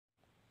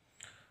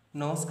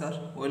নমস্কার,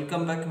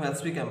 welcome back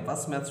ম্যাথসবি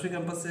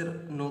ক্যাম্পাসের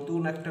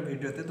নতুন একটা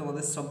ভিডিওতে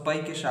তোমাদের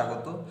সবাইকে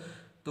স্বাগত।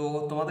 তো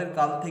তোমাদের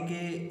কাল থেকে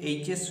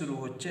এইচএস শুরু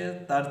হচ্ছে,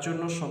 তার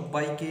জন্য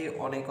সবাইকে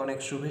অনেক অনেক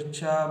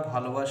শুভেচ্ছা,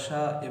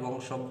 ভালোবাসা এবং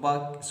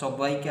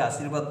সবাইকে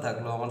আশীর্বাদ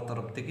থাকলো আমার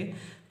তরফ থেকে।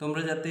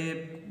 তোমরা যাতে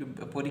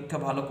পরীক্ষা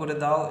ভালো করে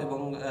দাও এবং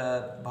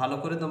ভালো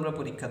করে তোমরা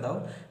পরীক্ষা দাও,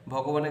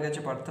 ভগবানের কাছে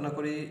প্রার্থনা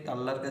করি,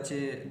 আল্লাহর কাছে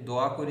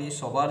দোয়া করি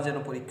সবার যেন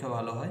পরীক্ষা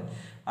ভালো হয়।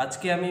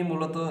 আজকে আমি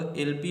মূলত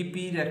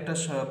এলপিপির একটা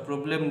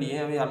প্রবলেম নিয়ে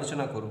আমি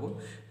আলোচনা করব।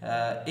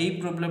 এই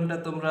প্রবলেমটা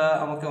তোমরা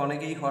আমাকে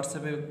অনেকেই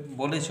হোয়াটসঅ্যাপে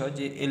বলেছ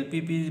যে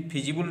এলপিপির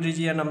ফিজিবল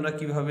রিজিয়ন আমরা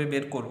কিভাবে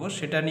বের করব,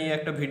 সেটা নিয়ে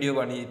একটা ভিডিও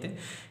বানিয়ে দিতে।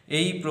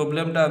 এই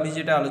প্রবলেমটা আমি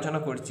যেটা আলোচনা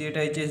করছি এটা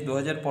এইচএস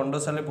 2015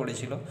 সালে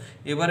পড়েছিল।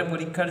 এবারে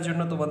পরীক্ষার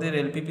জন্য তোমাদের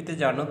এলপিপিতে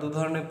জানো দু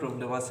ধরনের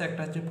প্রবলেম আছে,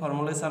 একটা হচ্ছে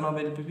ফর্মুলেশন অফ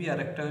এলপিপি আর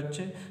একটা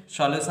হচ্ছে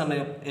সলিউশন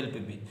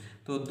এলপিপি।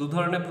 তো দু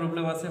ধরনের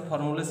প্রবলেম আছে,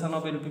 ফর্মুলেশন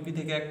অফ এলপিপি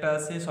থেকে একটা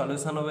আসে,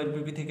 সলিউশন অফ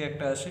এলপিপি থেকে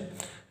একটা আসে।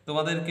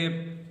 তোমাদেরকে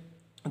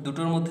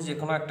দুটোর মধ্যে যে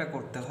কোনো একটা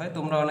করতে হয়।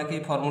 তোমরা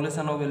অনেকেই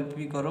ফর্মুলেশন অফ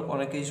এলপিপি করো,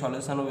 অনেকেই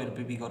সলিউশন অফ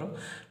এলপিপি করো।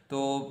 তো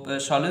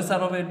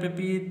সলিউশন অফ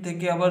এলপিপি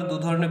থেকে আবার দু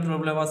ধরনের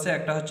প্রবলেম আছে,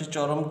 একটা হচ্ছে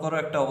চরম করো,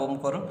 একটা অবম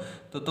করো।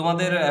 তো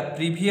তোমাদের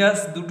প্রিভিয়াস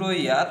দুটো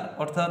ইয়ার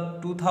অর্থাৎ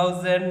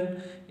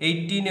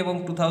 2018 এবং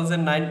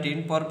 2019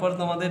 পরপর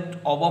তোমাদের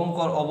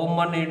অবম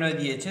মান নির্ণয়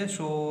দিয়েছে।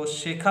 সো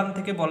সেখান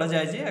থেকে বলা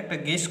যায় যে একটা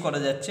গেস করা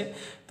যাচ্ছে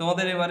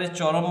তোমাদের এবারে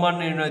চরম মান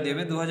নির্ণয়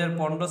দেবে।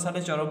 2015 সালে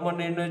চরম মান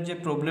নির্ণয়ের যে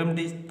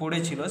প্রবলেমটি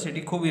পড়েছিল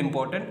সেটি খুব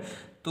ইম্পর্টেন্ট।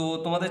 তো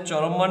তোমাদের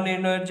চরম মান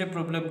নির্ণয়ের যে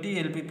প্রবলেমটি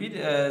এলপিপির,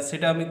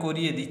 সেটা আমি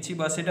করিয়ে দিচ্ছি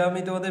বা সেটা আমি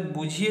তোমাদের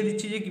বুঝিয়ে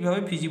দিচ্ছি যে কীভাবে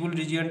ফিজিবল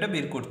রিজিয়নটা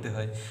বের করতে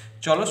হয়।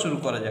 চলো শুরু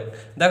করা যাক।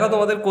 দেখো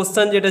তোমাদের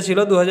কোশ্চেন যেটা ছিল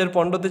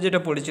 2015-তে যেটা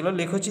পড়েছিল,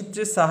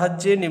 লেখচিত্রের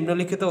সাহায্যে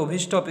নিম্নলিখিত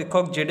অভীষ্ট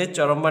অপেক্ষক জেডের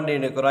চরম মান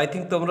নির্ণয় করো। আই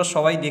থিঙ্ক তোমরা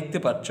সবাই দেখতে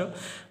পাচ্ছ,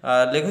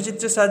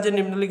 লেখচিত্রের সাহায্যে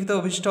নিম্নলিখিত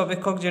অভীষ্ট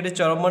অপেক্ষক জেডের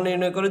চরম মান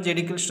নির্ণয় করো। Z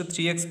equals to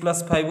 3x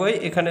 + 5y,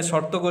 এখানে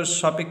শর্ত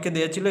সাপেক্ষে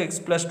দেওয়া ছিল x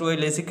 + 2y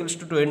less equals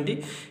to 20,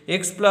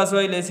 x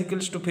 + y less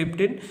equals to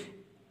 15,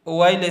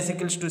 y less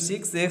equals to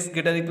 6, x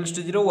greater equals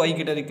to 0, y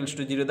greater equals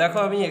to 0। দেখো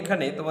আমি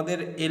এখানে তোমাদের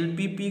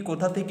এলপিপি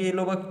কোথা থেকে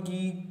এলো বা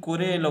কী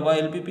করে এলো বা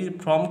এলপিপির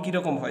ফর্ম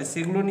কীরকম হয়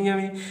সেগুলো নিয়ে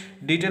আমি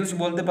ডিটেলস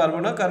বলতে পারবো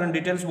না, কারণ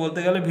ডিটেলস বলতে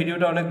গেলে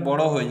ভিডিওটা অনেক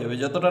বড় হয়ে যাবে।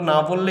 যতটা না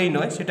বললেই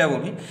নয় সেটা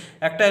বলি।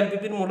 একটা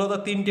এলপিপির মূলত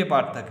 3টে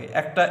পার্ট থাকে।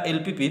 একটা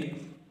এলপিপির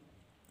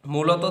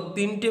মূলত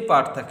 3টে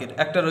পার্ট থাকে,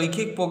 একটা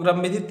রৈখিক প্রোগ্রাম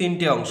বিধির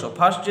 3টে অংশ।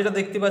 ফার্স্ট যেটা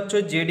দেখতে পাচ্ছ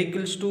Z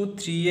equals to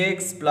 3x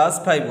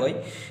 + 5y,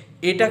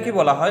 এটাকে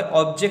বলা হয়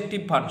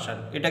অবজেক্টিভ ফাংশন,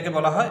 এটাকে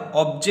বলা হয়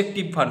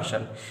অবজেক্টিভ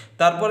ফাংশন।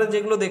 তারপরে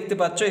যেগুলো দেখতে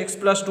পাচ্ছ x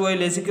 + 2y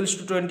less equals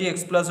to 20, x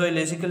 + y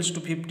less equals to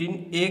 15,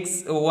 x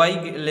y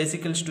less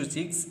equals to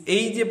 6,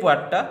 এই যে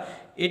পার্টটা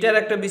এটার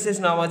একটা বিশেষ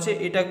নাম আছে,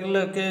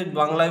 এটাগুলোকে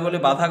বাংলায় বলে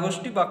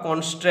বাধাগোষ্ঠী বা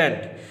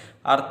কনস্ট্যান্ট।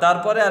 আর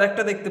তারপরে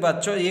আরেকটা দেখতে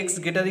পাচ্ছ x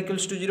greater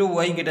equals to 0,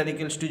 y greater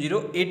equals to 0,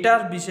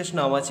 এটার বিশেষ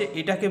নাম আছে,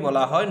 এটাকে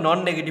বলা হয় নন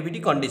নেগেটিভিটি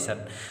কন্ডিশন।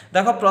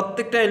 দেখো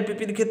প্রত্যেকটা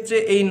এলপিপির ক্ষেত্রে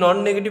এই নন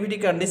নেগেটিভিটি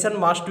কন্ডিশন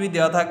মাস্ট বি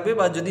দেওয়া থাকবে,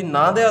 বা যদি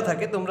না দেওয়া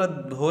থাকে তোমরা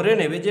ধরে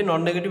নেবে যে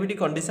নন নেগেটিভিটি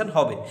কন্ডিশন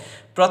হবে।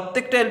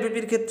 প্রত্যেকটা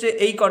এলপিপির ক্ষেত্রে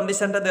এই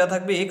কন্ডিশনটা দেওয়া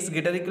থাকবে x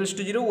greater equals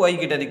to 0, y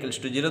greater equals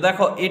to 0।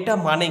 দেখো এটা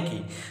মানে কি,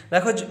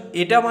 দেখো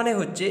এটা মানে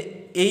হচ্ছে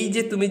এই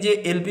যে তুমি যে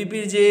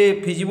এলপিপির যে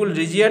ফিজিবল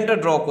রিজিয়নটা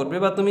ড্র করবে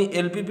বা তুমি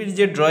এলপিপির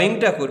যে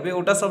ড্রয়িংটা করবে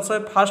ওটা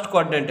সবসময় ফার্স্ট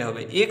কোয়াড্রেন্টে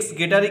হবে। এক্স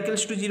গ্রেটার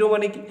ইকুয়ালস টু 0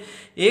 মানে কি,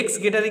 এক্স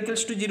গ্রেটার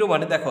ইকুয়ালস টু 0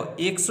 মানে দেখো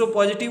এক্সও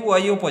positive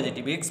YO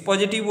positive, x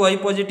positive Y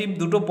positive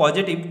দুটো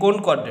পজিটিভ কোন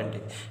কোয়াড্রেন্টে,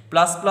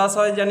 প্লাস প্লাস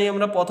হয় জানি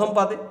আমরা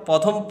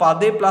প্রথম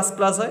পাদে প্লাস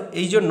প্লাস হয়।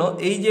 এই জন্য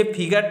এই যে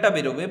ফিগারটা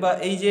বেরোবে বা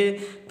এই যে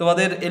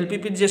তোমাদের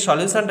এলপিপির যে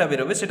সলিউশনটা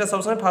বেরোবে সেটা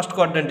সবসময় ফার্স্ট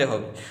কোয়াড্রেন্টে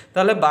হবে।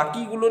 তাহলে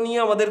বাকিগুলো নিয়ে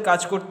আমাদের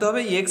কাজ করতে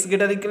হবে। X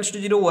greater equals to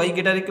 0, Y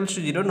greater equals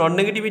to 0, non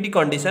negativity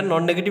condition.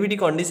 Non negativity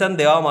condition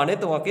দেওয়া মানে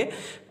তোমাকে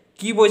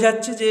কি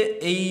বোঝাচ্ছে যে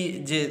এই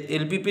যে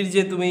এলপিপির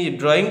যে তুমি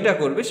ড্রয়িংটা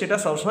করবে সেটা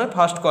সবসময়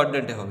ফার্স্ট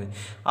কোয়াড্রেন্টে হবে।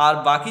 আর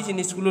বাকি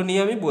জিনিসগুলো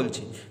নিয়ে আমি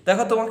বলছি।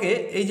 দেখো তোমাকে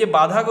এই যে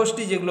বাধা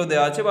গোষ্ঠী যেগুলো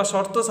দেওয়া আছে বা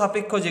শর্ত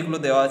সাপেক্ষ যেগুলো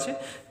দেওয়া আছে,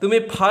 তুমি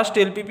ফার্স্ট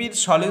এলপিপির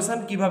সলিউশন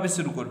কিভাবে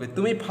শুরু করবে,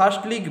 তুমি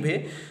ফার্স্ট লিখবে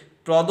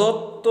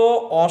প্রদত্ত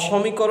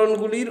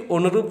অসমীকরণগুলির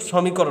অনুরূপ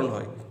সমীকরণ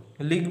হয়।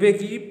 লিখবে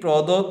কি,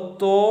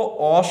 প্রদত্ত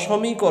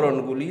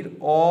অসমীকরণগুলির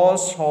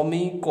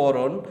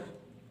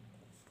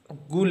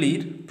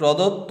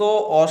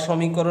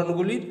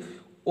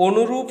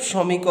অনুরূপ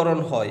সমীকরণ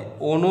হয়,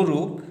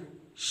 অনুরূপ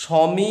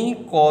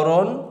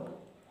সমীকরণ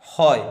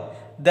হয়।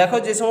 দেখো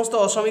যে সমস্ত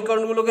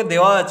অসমীকরণগুলোকে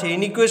দেওয়া আছে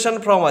ইনইকুয়েশন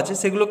ফর্ম আছে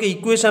সেগুলোকে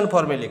ইকুয়েশন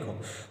ফর্মে লেখো।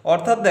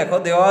 অর্থাৎ দেখো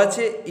দেওয়া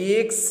আছে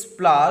x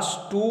 +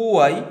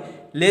 2y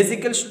less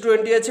equals to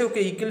 20 আছে,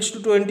 ওকে ইকুয়ালস টু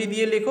 20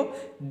 দিয়ে লেখো।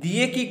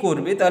 দিয়ে কি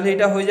করবে তাহলে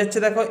এটা হয়ে যাচ্ছে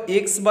দেখো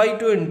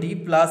x/20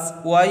 +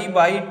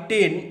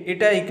 y/10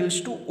 এটা ইকুয়ালস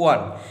টু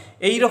 1,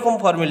 এই রকম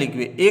ফর্মে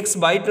লিখবে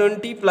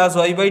x/20 +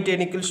 y/10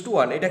 ইকুয়ালস টু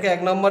 1। এটাকে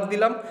 1 নম্বর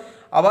দিলাম।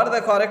 আবার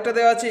দেখো আরেকটা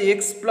দেওয়া আছে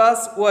x plus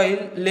Y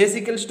less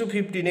equals to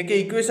 15, একে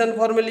ইকুয়েশন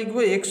ফর্মে লিখবো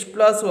x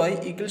plus Y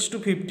equals to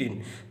 15।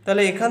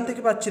 তাহলে এখান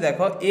থেকে পাচ্ছি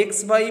দেখো x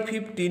by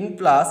 15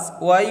 plus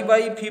Y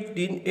by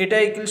 15 এটা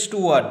ইকুয়ালস টু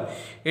 1,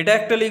 এটা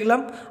একটা লিখলাম।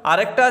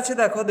 আরেকটা আছে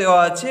দেখো দেওয়া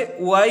আছে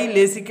ওয়াই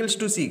লেস ইকুয়ালস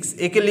টু 6,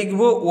 একে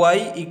লিখবো ওয়াই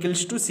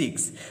ইকুয়ালস টু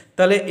 6।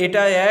 তাহলে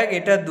এটা 1,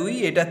 এটা 2,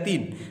 এটা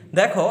 3।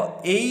 দেখো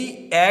এই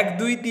 1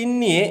 2 3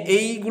 নিয়ে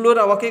এইগুলোর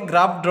আমাকে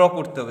গ্রাফ ড্র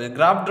করতে হবে।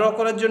 গ্রাফ ড্র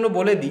করার জন্য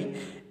বলে দিই,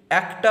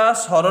 একটা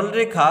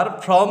সরলরেখার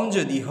ফর্ম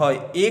যদি হয়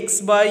x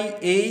by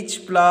H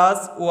plus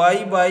Y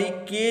by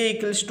K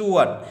equals to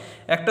 1,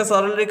 একটা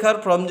সরলরেখার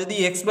ফর্ম যদি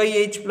x by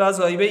H plus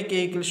Y by K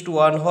equals to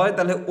 1 হয়,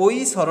 তাহলে ওই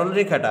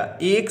সরলরেখাটা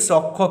এক্স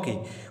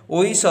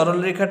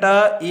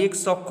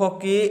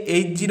অক্ষকে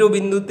H0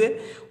 বিন্দুতে,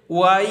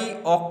 ওয়াই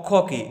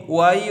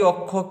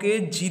অক্ষকে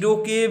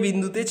 0K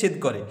বিন্দুতে ছেদ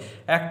করে।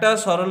 একটা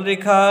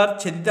সরলরেখার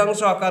ছেদিতাংশ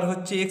আকার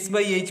হচ্ছে x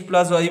by H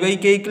plus Y by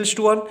K equals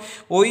to 1,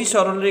 ওই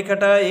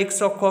সরলরেখাটা এক্স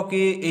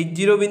অক্ষকে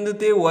H0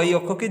 বিন্দুতে, ওয়াই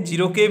অক্ষকে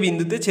 0K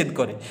বিন্দুতে ছেদ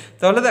করে।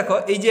 তাহলে দেখো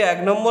এই যে 1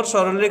 নম্বর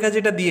সরলরেখা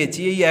যেটা দিয়েছি,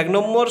 এই 1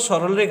 নম্বর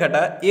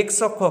সরলরেখাটা এক্স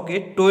অক্ষকে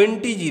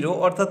 20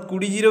 অর্থাৎ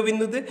 20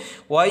 বিন্দুতে,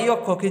 ওয়াই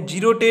অক্ষকে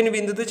 010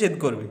 বিন্দুতে ছেদ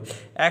করবে।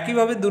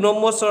 একইভাবে 2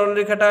 নম্বর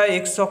সরলরেখাটা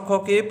এক্স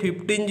অক্ষকে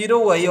 15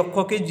 ওয়াই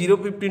অক্ষকে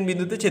 015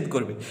 বিন্দুতে ছেদ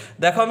করবে।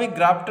 দেখো আমি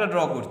গ্রাফটা ড্র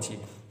করছি।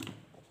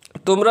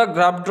 তোমরা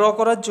গ্রাফ ড্র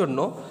করার জন্য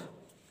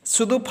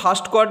শুধু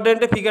ফার্স্ট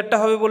কোয়াড্রেন্টে ফিগারটা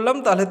হবে বললাম,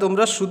 তাহলে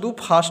তোমরা শুধু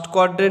ফার্স্ট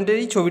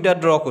কোয়াড্রেন্টেরই ছবিটা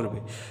ড্র করবে।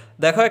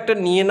 দেখো একটা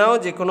নিয়ে নাও,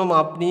 যে কোনো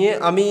মাপ নিয়ে।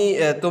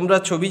 তোমরা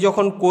ছবি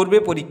যখন করবে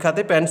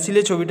পরীক্ষাতে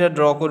পেন্সিলে ছবিটা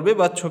ড্র করবে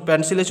বা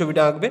পেন্সিলে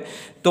ছবিটা আঁকবে।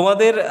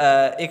 তোমাদের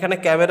এখানে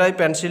ক্যামেরায়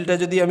পেন্সিলটা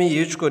যদি আমি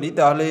ইউজ করি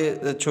তাহলে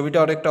ছবিটা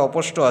অনেকটা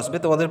অস্পষ্ট আসবে।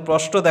 তোমাদের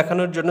স্পষ্ট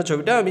দেখানোর জন্য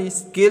ছবিটা আমি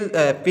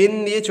পেন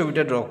দিয়ে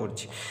ছবিটা ড্র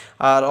করছি।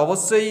 আর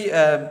অবশ্যই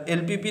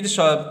এলপিপির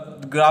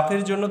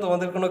গ্রাফের জন্য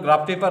তোমাদের কোনো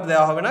গ্রাফ পেপার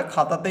দেওয়া হবে না,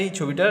 খাতাতেই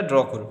ছবিটা ড্র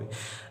করবে।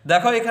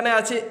 দেখো এখানে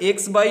আছে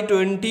x by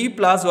 20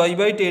 plus Y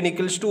by 10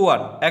 equals to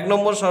 1, 1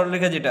 নম্বর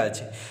সরলরেখা যেটা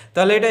আছে।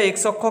 তাহলে এটা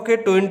এক্স অক্ষকে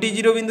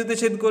 20 বিন্দুতে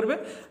ছেদ করবে।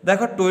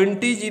 দেখো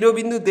 20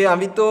 বিন্দুতে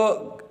আমি তো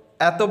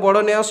এত বড়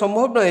নেওয়া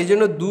সম্ভব নয়, এই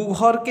জন্য 2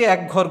 ঘরকে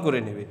 1 ঘর করে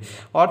নেবে।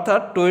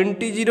 অর্থাৎ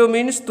 20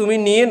 মিনস তুমি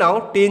নিয়ে নাও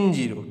 10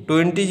 0,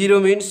 20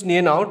 মিনস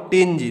নিয়ে নাও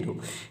 10 0।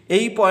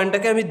 এই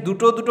পয়েন্টটাকে আমি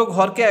দুটো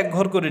ঘরকে 1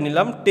 ঘর করে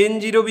নিলাম,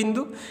 10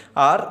 বিন্দু।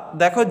 আর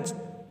দেখো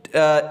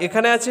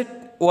এখানে আছে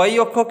ওয়াই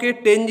অক্ষকে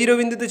 10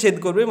 বিন্দুতে ছেদ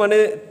করবে, মানে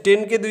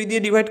 10কে 2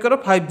 দিয়ে ডিভাইড করো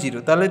 50,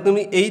 তাহলে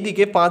তুমি এই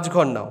দিকে 5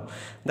 ঘর নাও।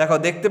 দেখো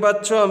দেখতে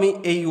পাচ্ছ আমি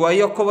এই ওয়াই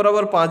অক্ষ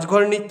বরাবর 5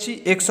 ঘর নিচ্ছি,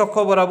 এক্স অক্ষ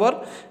বরাবর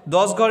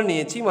 10 ঘর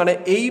নিয়েছি। মানে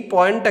এই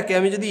পয়েন্টটাকে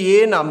আমি যদি এ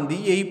নাম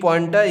দিই, এই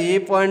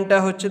পয়েন্টটা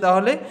হচ্ছে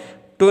তাহলে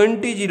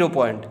 20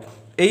 পয়েন্ট।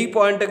 এই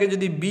পয়েন্টটাকে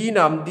যদি বি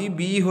নাম দিই,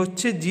 বি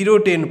হচ্ছে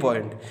 010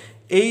 পয়েন্ট।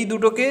 এই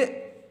দুটোকে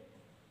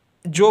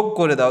যোগ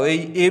করে দাও, এই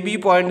এ বি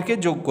পয়েন্টকে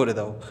যোগ করে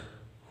দাও,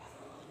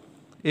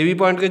 এবি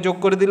পয়েন্টকে যোগ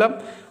করে দিলাম।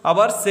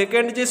 আবার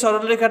সেকেন্ড যে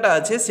সরলরেখাটা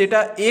আছে সেটা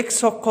এক্স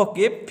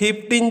অক্ষকে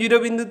 15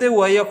 বিন্দুতে,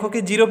 ওয়াই অক্ষকে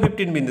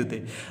 015 বিন্দুতে।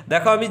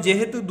 দেখো আমি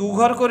যেহেতু 2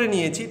 ঘর করে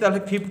নিয়েছি, তাহলে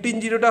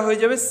 15টা হয়ে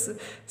যাবে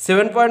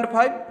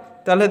 7.5।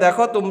 তাহলে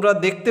দেখো তোমরা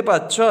দেখতে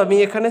পাচ্ছ আমি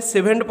এখানে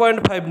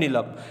 7.5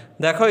 নিলাম।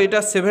 দেখো এটা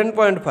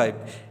 7.5।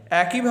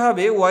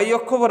 একইভাবে ওয়াই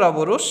অক্ষ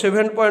বরাবরও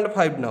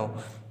 7.5 নাও,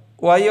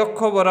 ওয়াই অক্ষ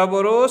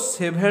বরাবরও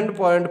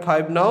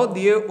 7.5 নাও,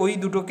 দিয়ে ওই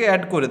দুটোকে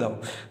অ্যাড করে দাও।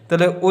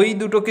 তাহলে ওই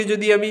দুটোকে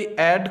যদি আমি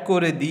অ্যাড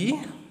করে দিই,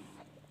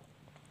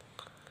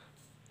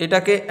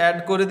 এটাকে অ্যাড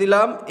করে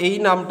দিলাম, এই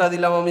নামটা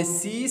দিলাম আমি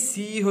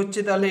সি হচ্ছে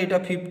তাহলে এটা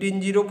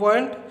 15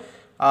 পয়েন্ট,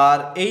 আর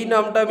এই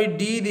নামটা আমি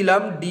ডি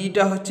দিলাম,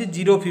 ডিটা হচ্ছে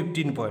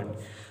 015 পয়েন্ট।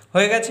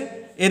 হয়ে গেছে।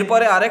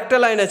 এরপরে আরেকটা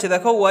লাইন আছে,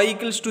 দেখো ওয়াই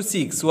ইকুয়ালস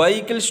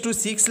টু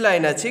 6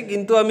 লাইন আছে,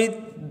 কিন্তু আমি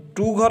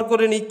 2 ঘর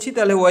করে নিচ্ছি,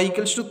 তাহলে ওয়াই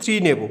ইকুয়ালস টু 3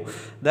 নেব।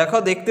 দেখো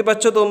দেখতে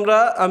পাচ্ছ তোমরা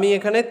আমি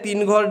এখানে 3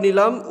 ঘর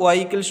নিলাম, ওয়াই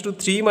ইকুয়ালস টু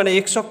 3, মানে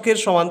এক্স অক্ষের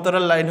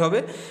সমান্তরাল লাইন হবে।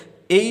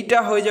 এইটা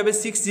হয়ে যাবে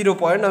 60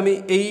 পয়েন্ট। আমি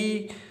এই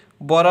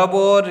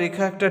বরাবর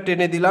রেখা একটা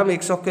টেনে দিলাম,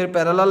 এক্স অক্ষের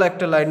প্যারালাল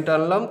একটা লাইন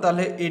টানলাম,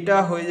 তাহলে এটা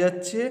হয়ে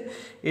যাচ্ছে,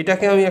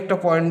 এটাকে আমি একটা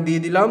পয়েন্ট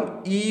দিয়ে দিলাম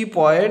ই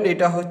পয়েন্ট,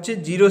 এটা হচ্ছে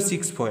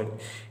 06 পয়েন্ট,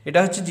 এটা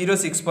হচ্ছে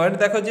 06 পয়েন্ট।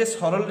 দেখো যে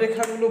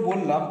সরলরেখাগুলো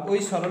বললাম, ওই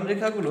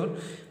সরলরেখাগুলোর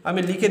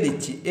আমি লিখে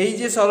দিচ্ছি। এই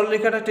যে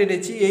সরলরেখাটা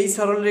টেনেছি, এই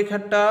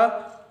সরলরেখাটা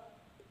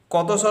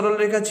কত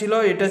সরলরেখা ছিল?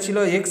 এটা ছিল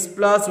x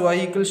plus Y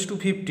equals to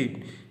 15।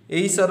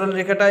 এই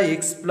সরলরেখাটা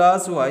x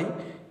plus Y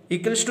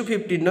equals to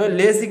 15 নয়,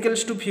 লেস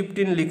ইকুয়ালস টু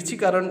 15 লিখছি,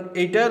 কারণ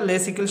এইটা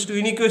লেস ইকুয়ালস টু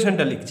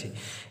ইনইকুয়েশনটা লিখছি।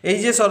 এই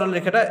যে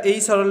সরলরেখাটা, এই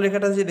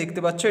সরলরেখাটা যে দেখতে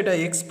পাচ্ছ, এটা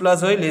x plus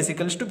Y less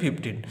equals to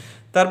 15।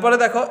 তারপরে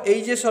দেখো এই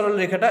যে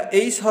সরলরেখাটা,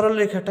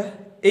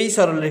 এই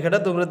সরলরেখাটা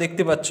তোমরা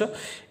দেখতে পাচ্ছ,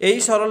 এই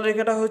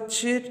সরলরেখাটা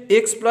হচ্ছে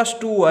x plus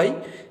 2y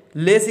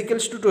less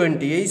equals to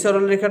 20। এই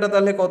সরলরেখাটা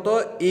তাহলে কত?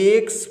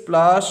 X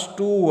plus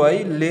 2y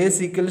less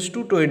equals to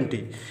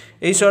 20।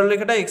 এই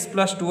সরলরেখাটা x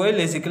plus 2y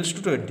less equals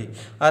to 20।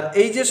 আর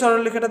এই যে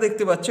সরলরেখাটা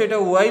দেখতে পাচ্ছ, এটা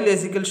y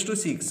less equals to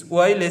 6,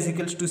 y less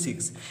equals to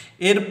 6।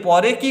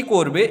 এরপরে কি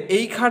করবে?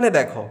 এইখানে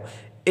দেখো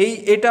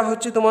এটা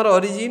হচ্ছে তোমার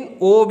অরিজিন,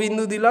 ও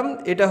বিন্দু দিলাম,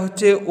 এটা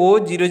হচ্ছে ও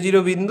 0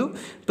 0 বিন্দু।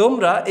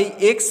 তোমরা এই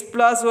x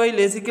plus Y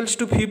less equals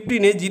to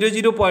 15-এ 0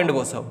 0 point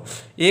বসাও।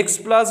 X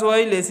plus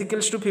Y less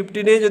equals to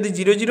 15-এ যদি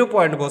 0 0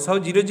 পয়েন্ট বসাও,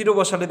 0 0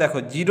 বসালে দেখো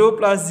 0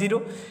 প্লাস 0,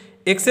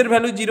 এক্সের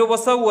ভ্যালু 0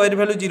 বসাও, ওয়াইয়ের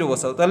ভ্যালু 0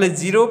 বসাও, তাহলে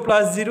 0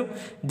 প্লাস 0,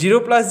 0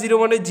 প্লাস 0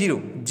 মানে 0।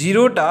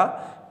 0টা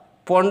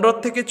 15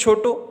 থেকে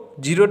ছোট,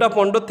 0টা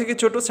 15 থেকে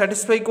ছোট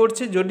স্যাটিসফাই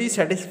করছে। যদি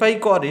স্যাটিসফাই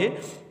করে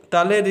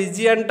তাহলে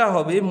রিজিয়ানটা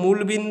হবে মূল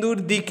বিন্দুর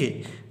দিকে।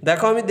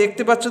 দেখো আমি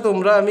দেখতে পাচ্ছ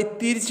তোমরা, আমি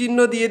তীর চিহ্ন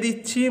দিয়ে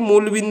দিচ্ছি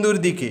মূল বিন্দুর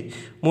দিকে,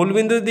 মূল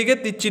বিন্দুর দিকে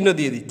তীর চিহ্ন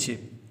দিয়ে দিচ্ছি।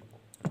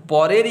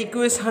 পরের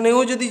ইকুয়েশানেও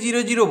যদি 0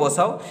 0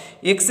 বসাও,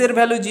 এক্সের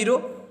ভ্যালু 0,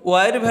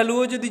 ওয়াইয়ের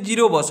ভ্যালুও যদি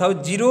 0 বসাও,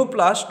 0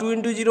 প্লাস 2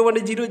 ইন্টু 0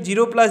 মানে 0,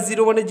 0 প্লাস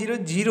 0 মানে 0,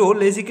 0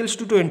 লেস ইকুয়ালস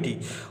টু 20,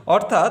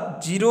 অর্থাৎ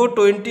 0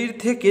 20-র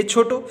থেকে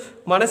ছোট,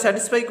 মানে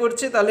স্যাটিসফাই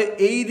করছে। তাহলে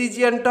এই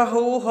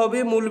রিজিয়ানটাও হবে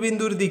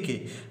মূলবিন্দুর দিকে।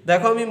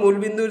 দেখো আমি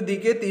মূলবিন্দুর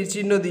দিকে তীর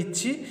চিহ্ন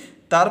দিচ্ছি।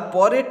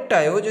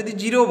 তারপরেরটায়ও যদি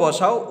 0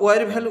 বসাও,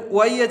 ওয়াইয়ের ভ্যালু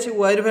ওয়াই আছে,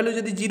 ওয়াইয়ের ভ্যালু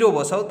যদি 0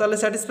 বসাও তাহলে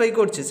স্যাটিসফাই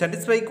করছে,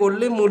 স্যাটিসফাই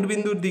করলে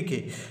মূলবিন্দুর দিকে,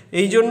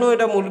 এই জন্য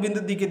এটা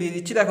মূলবিন্দুর দিকে দিয়ে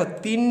দিচ্ছি। দেখো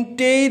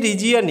তিনটেই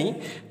রিজিয়ানই,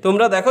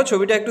 তোমরা দেখো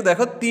ছবিটা একটু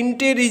দেখো,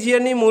 তিনটে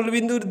রিজিয়ানই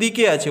মূলবিন্দুর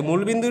দিকে আছে।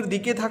 মূলবিন্দুর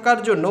দিকে থাকার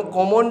জন্য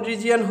কমন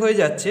রিজিয়ান হয়ে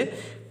যাচ্ছে।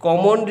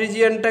 কমন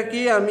রিজিয়ানটাকে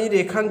আমি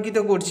রেখাঙ্কিত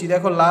করছি,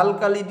 দেখো লাল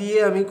কালি দিয়ে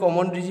আমি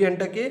কমন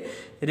রিজিয়ানটাকে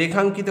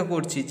রেখাঙ্কিত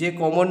করছি, যে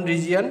কমন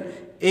রিজিয়ান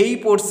এই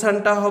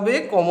পোর্শনটা হবে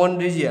কমন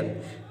রিজিয়ান।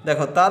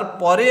 দেখো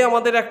তারপরে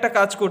আমাদের একটা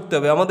কাজ করতে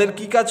হবে। আমাদের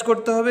কি কাজ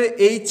করতে হবে?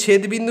 এই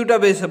ছেদবিন্দুটা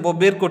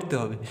বের করতে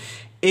হবে।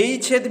 এই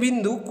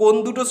ছেদবিন্দু কোন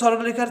দুটো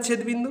সরলরেখার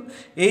ছেদবিন্দু?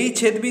 এই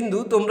ছেদবিন্দু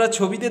তোমরা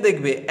ছবিতে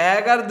দেখবে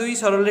 1 আর 2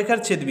 সরলরেখার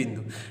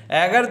ছেদবিন্দু।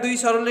 1 আর 2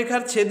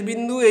 সরলরেখার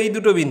ছেদবিন্দু এই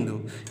দুটো বিন্দু,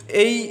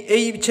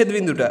 এই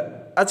ছেদবিন্দুটা,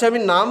 আচ্ছা আমি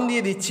নাম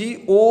দিয়ে দিচ্ছি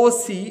ও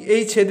সি।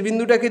 এই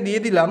ছেদবিন্দুটাকে দিয়ে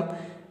দিলাম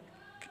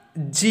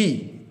জি,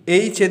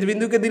 এই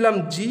ছেদবিন্দুকে দিলাম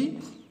জি।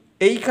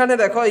 এইখানে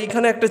দেখো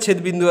এইখানে একটা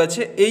ছেদবিন্দু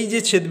আছে, এই যে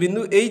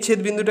ছেদবিন্দু, এই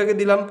ছেদবিন্দুটাকে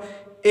দিলাম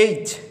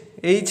এইচ,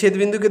 এই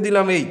ছেদবিন্দুকে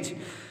দিলাম এইচ।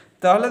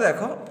 তাহলে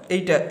দেখো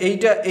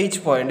এইটা এইচ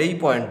পয়েন্ট, এই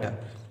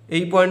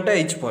পয়েন্টটা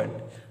এইচ পয়েন্ট।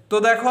 তো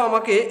দেখো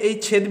আমাকে এই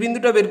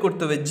ছেদবিন্দুটা বের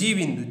করতে হবে, জি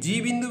বিন্দু। জি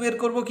বিন্দু বের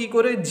করব কি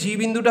করে? জি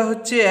বিন্দুটা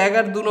হচ্ছে 1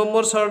 আর 2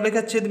 নম্বর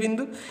সরলরেখার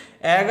ছেদবিন্দু।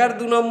 1 আর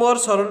 2 নম্বর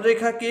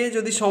সরলরেখাকে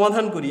যদি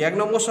সমাধান করি, 1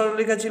 নম্বর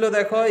সরলরেখা ছিল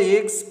দেখো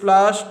x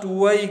plus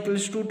 2y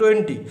equals to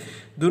 20,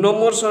 2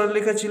 নম্বর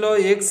সরলরেখা ছিল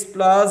x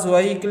plus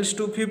Y equals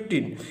to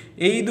 15।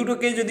 এই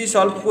দুটোকে যদি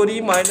সলভ করি,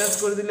 মাইনাস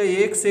করে দিলে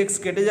এক্স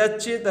কেটে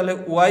যাচ্ছে, তাহলে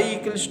Y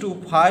equals to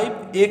 5,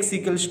 x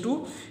equals to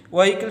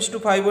Y equals to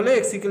 5 হলে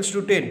এক্স ইকুয়ালস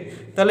টু 10।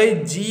 তাহলে এই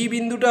জি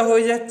বিন্দুটা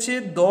হয়ে যাচ্ছে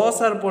 10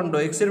 আর 15,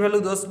 এক্সের ভ্যালু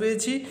 10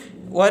 পেয়েছি,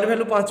 ওয়াইয়ের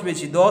ভ্যালু 5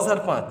 পেয়েছি, 10 আর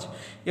 5।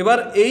 এবার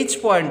এইচ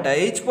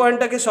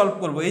পয়েন্টটাকে সলভ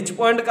করবো। এইচ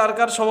পয়েন্ট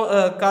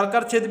কার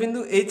কার ছেদবিন্দু?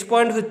 এইচ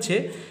পয়েন্ট হচ্ছে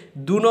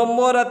 2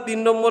 নম্বর আর 3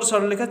 নম্বর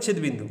সরলরেখার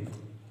ছেদবিন্দু।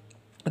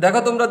 দেখো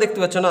তোমরা দেখতে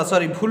পাচ্ছ না,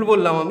 সরি ভুল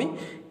বললাম আমি।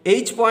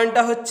 এইচ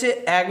পয়েন্টটা হচ্ছে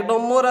 1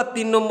 নম্বর আর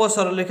 3 নম্বর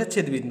সরলরেখার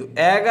ছেদবিন্দু।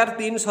 1 আর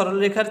 3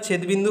 সরলরেখার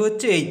ছেদবিন্দু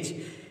হচ্ছে এইচ।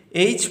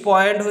 এইচ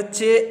পয়েন্ট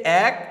হচ্ছে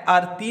 1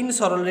 আর 3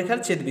 সরলরেখার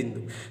ছেদবিন্দু।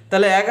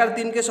 তাহলে 1 আর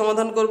 3কে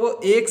সমাধান করব।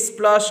 X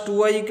plus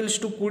 2y equals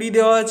to 20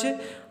 দেওয়া আছে,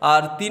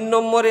 আর 3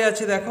 নম্বরে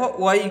আছে দেখো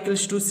Y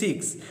equals to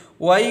 6।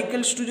 Y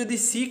equals to যদি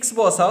 6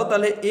 বসাও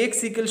তাহলে এক্স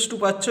ইকুয়ালস টু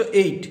পাচ্ছ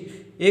 8।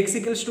 এক্স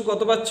ইকুয়ালস টু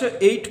কত পাচ্ছ?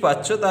 8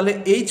 পাচ্ছ। তাহলে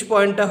এইচ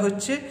পয়েন্টটা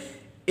হচ্ছে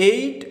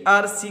 8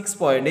 আর 6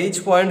 পয়েন্ট। এইচ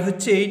পয়েন্ট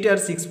হচ্ছে 8 আর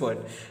 6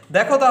 পয়েন্ট।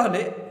 দেখো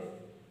তাহলে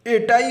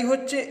এটাই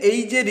হচ্ছে এই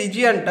যে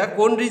রিজিয়ানটা,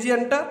 কোন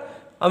রিজিয়ানটা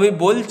আমি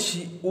বলছি,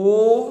 ও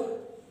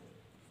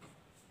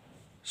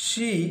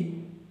সি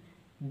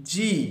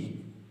জি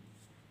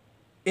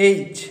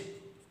এইচ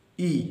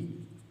ই,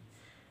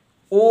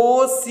 ও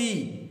সি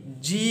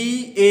জি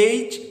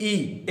এইচ ই,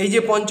 এই যে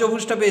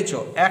পঞ্চভুজটা পেয়েছো,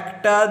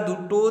 একটা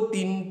দুটো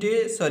তিনটে,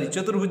 সরি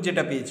চতুর্ভুজ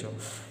যেটা পেয়েছো,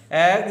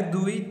 1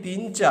 2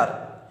 3 4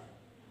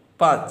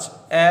 5,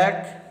 1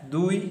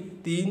 2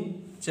 3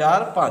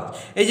 4 5,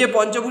 এই যে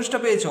পঞ্চভুজটা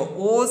পেয়েছো,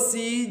 ও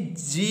সি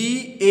জি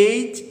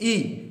এইচ ই,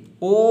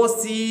 ও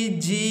সি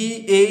জি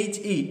এইচ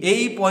ই,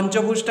 এই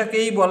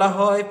পঞ্চভুজটাকেই বলা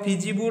হয়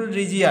ফিজিবল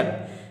রিজিয়ান।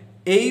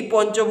 এই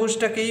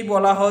পঞ্চভুজটাকেই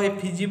বলা হয়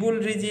ফিজিবল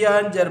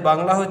রিজিয়ান, যার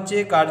বাংলা হচ্ছে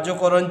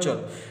কার্যকর অঞ্চল।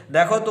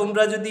 দেখো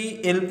তোমরা যদি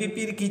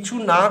এলপিপির কিছু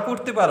না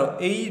করতে পারো,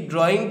 এই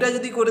ড্রয়িংটা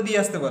যদি করে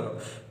দিয়ে আসতে পারো,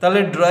 তাহলে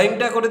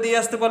ড্রয়িংটা করে দিয়ে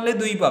আসতে পারলে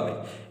 2 পাবে।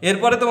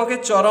 এরপরে তোমাকে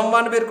চরম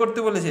মান বের করতে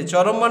বলেছে।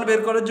 চরম মান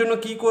বের করার জন্য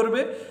কি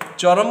করবে?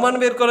 চরম মান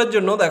বের করার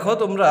জন্য দেখো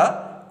তোমরা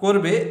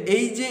করবে,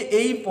 এই যে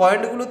এই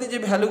পয়েন্টগুলোতে যে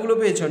ভ্যালুগুলো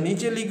পেয়েছো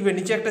নিচে লিখবে,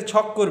 নিচে একটা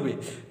ছক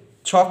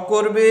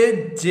করবে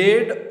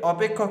জেড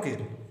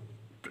অপেক্ষকের।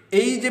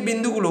 এই যে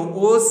বিন্দুগুলো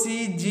ও সি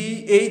জি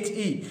এইচ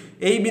ই,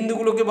 এই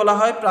বিন্দুগুলোকে বলা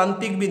হয়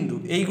প্রান্তিক বিন্দু।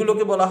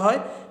 এইগুলোকে বলা হয়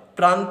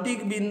প্রান্তিক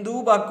বিন্দু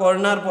বা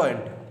কর্নার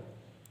পয়েন্ট।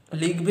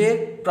 লিখবে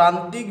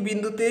প্রান্তিক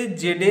বিন্দুতে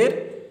জেডের,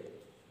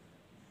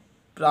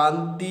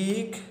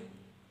 প্রান্তিক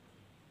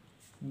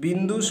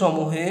বিন্দু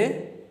সমূহে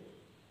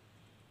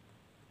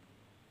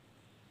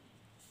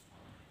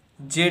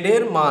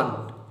জেডের মান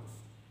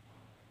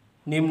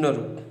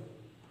নিম্নরূপ।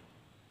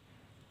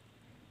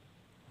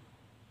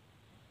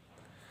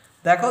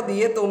 দেখো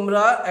দিয়ে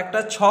তোমরা একটা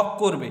ছক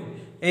করবে,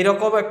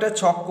 এইরকম একটা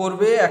ছক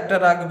করবে, একটা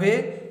রাখবে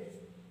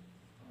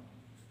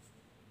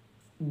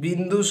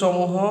বিন্দু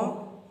সমূহ,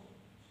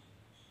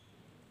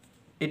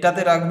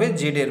 এটাতে রাখবে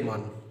জেড এর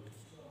মান।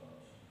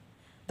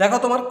 দেখো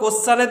তোমার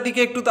কোশ্চানের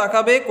দিকে একটু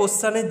তাকাবে,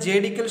 কোশ্চানে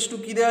জেড ইকুয়ালস টু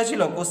কী দেওয়া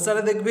ছিল,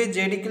 কোশ্চানে দেখবে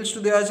জেড ইকুয়ালস টু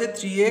দেওয়া আছে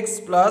 3x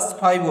প্লাস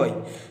 5y,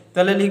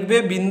 তাহলে লিখবে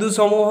বিন্দু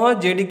সমূহ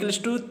Z equals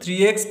to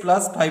 3x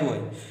plus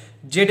 5y,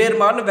 Z এর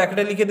মান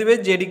ব্র্যাকেটে লিখে দেবে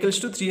Z equals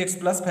to 3x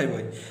plus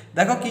 5y।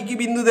 দেখো কী কী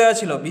বিন্দু দেওয়া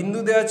ছিল, বিন্দু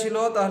দেওয়া ছিল,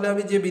 তাহলে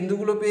আমি যে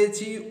বিন্দুগুলো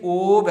পেয়েছি, ও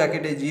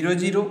ব্র্যাকেটে 0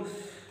 0,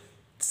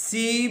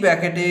 সি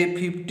ব্র্যাকেটে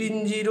 15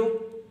 0,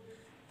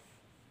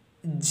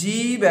 জি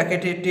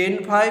ব্র্যাকেটে 10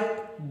 5,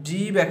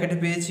 জি ব্র্যাকেটে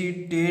পেয়েছি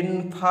 10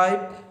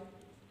 5,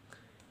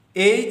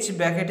 এইচ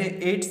ব্র্যাকেটে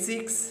 8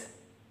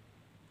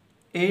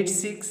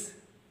 6,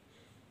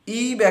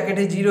 ই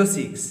ব্র্যাকেটে 0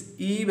 6,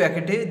 ই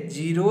ব্র্যাকেটে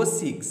 0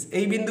 6,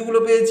 এই বিন্দুগুলো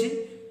পেয়েছি,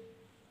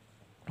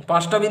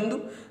 5টা বিন্দু।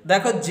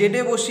 দেখো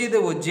জেডে বসিয়ে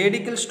দেবো, জেড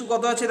ইকুয়ালস টু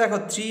কত আছে, দেখো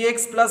 3x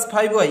প্লাস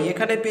 5y,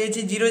 এখানে পেয়েছি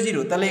 0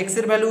 0, তাহলে x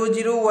এর ভ্যালুও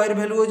 0, y এর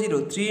ভ্যালুও 0,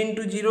 3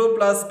 into 0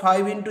 plus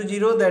 5 into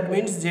 0, that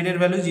means Z এর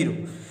ভ্যালু 0।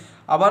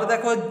 আবার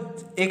দেখো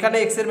এখানে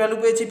x এর ভ্যালু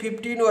পেয়েছি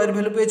 15, y এর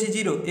ভ্যালু পেয়েছি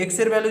 0, x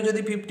এর ভ্যালু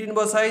যদি 15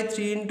 বসাই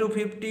 3 ইন্টু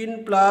 15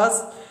 প্লাস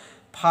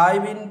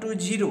 5 ইন্টু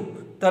 0,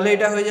 তাহলে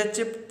এটা হয়ে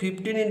যাচ্ছে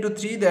 15 ইন্টু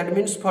 3, দ্যাট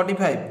মিনস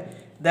 45।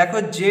 দেখো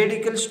জেড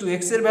ইকুয়ালস টু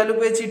x এর ভ্যালু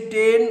পেয়েছি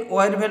 10,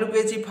 y এর ভ্যালু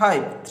পেয়েছি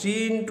 5,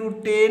 3 ইন্টু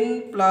 10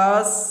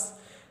 প্লাস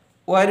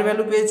y এর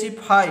ভ্যালু পেয়েছি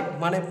 5,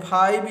 মানে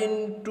 5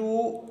 ইন্টু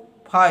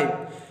 5,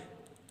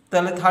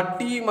 তাহলে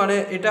 30, মানে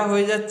এটা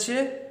হয়ে যাচ্ছে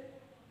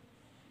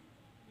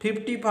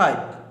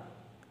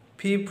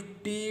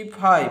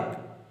 55।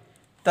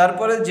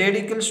 তারপরে জেড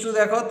ইকুয়ালস টু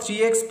দেখো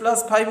 3x plus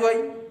 5y,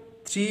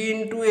 3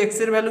 into x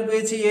এর ভ্যালু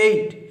পেয়েছি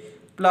 8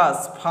 প্লাস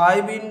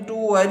 5 ইন্টু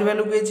y এর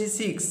ভ্যালু পেয়েছি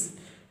 6,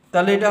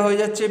 তাহলে এটা হয়ে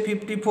যাচ্ছে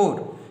 54।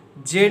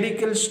 জেড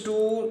ইকুয়ালস টু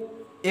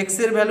এক্স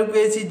এর ভ্যালু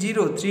পেয়েছি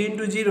 0, 3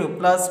 ইন্টু 0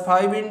 প্লাস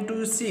 5 ইন্টু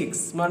 6,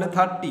 মানে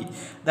 30।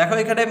 দেখো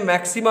এখানে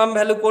ম্যাক্সিমাম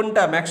ভ্যালু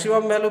কোনটা,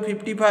 ম্যাক্সিমাম ভ্যালু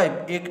 55,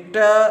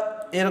 একটা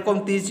এরকম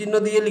তীর চিহ্ন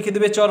দিয়ে লিখে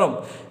দেবে চরম,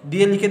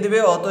 দিয়ে লিখে দেবে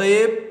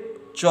অতএব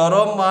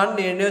চরম মান,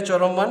 নির্ণয়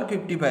চরম মান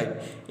 55।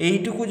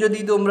 এইটুকু যদি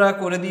তোমরা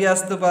করে দিয়ে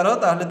আসতে পারো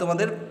তাহলে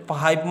তোমাদের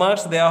 5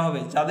 মার্কস দেওয়া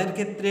হবে। যাদের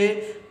ক্ষেত্রে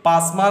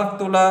 5 মার্ক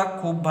তোলা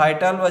খুব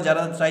ভাইটাল, বা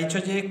যারা চাইছো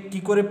যে কি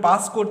করে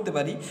পাস করতে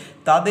পারি,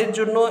 তাদের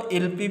জন্য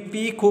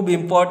এলপিপি খুব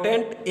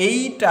ইম্পর্ট্যান্ট। এই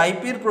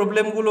টাইপের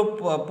প্রবলেমগুলো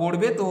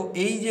পড়বে, তো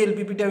এই যে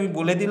এলপিপিটা আমি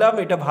বলে দিলাম,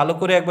 এটা ভালো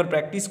করে একবার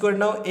প্র্যাকটিস করে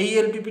নাও। এই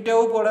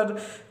এলপিপিটাও পড়ার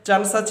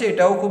চান্স আছে,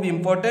 এটাও খুব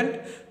ইম্পর্ট্যান্ট।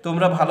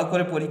 তোমরা ভালো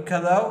করে পরীক্ষা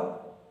দাও।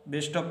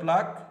 Best of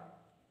luck.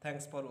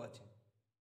 Thanks for watching.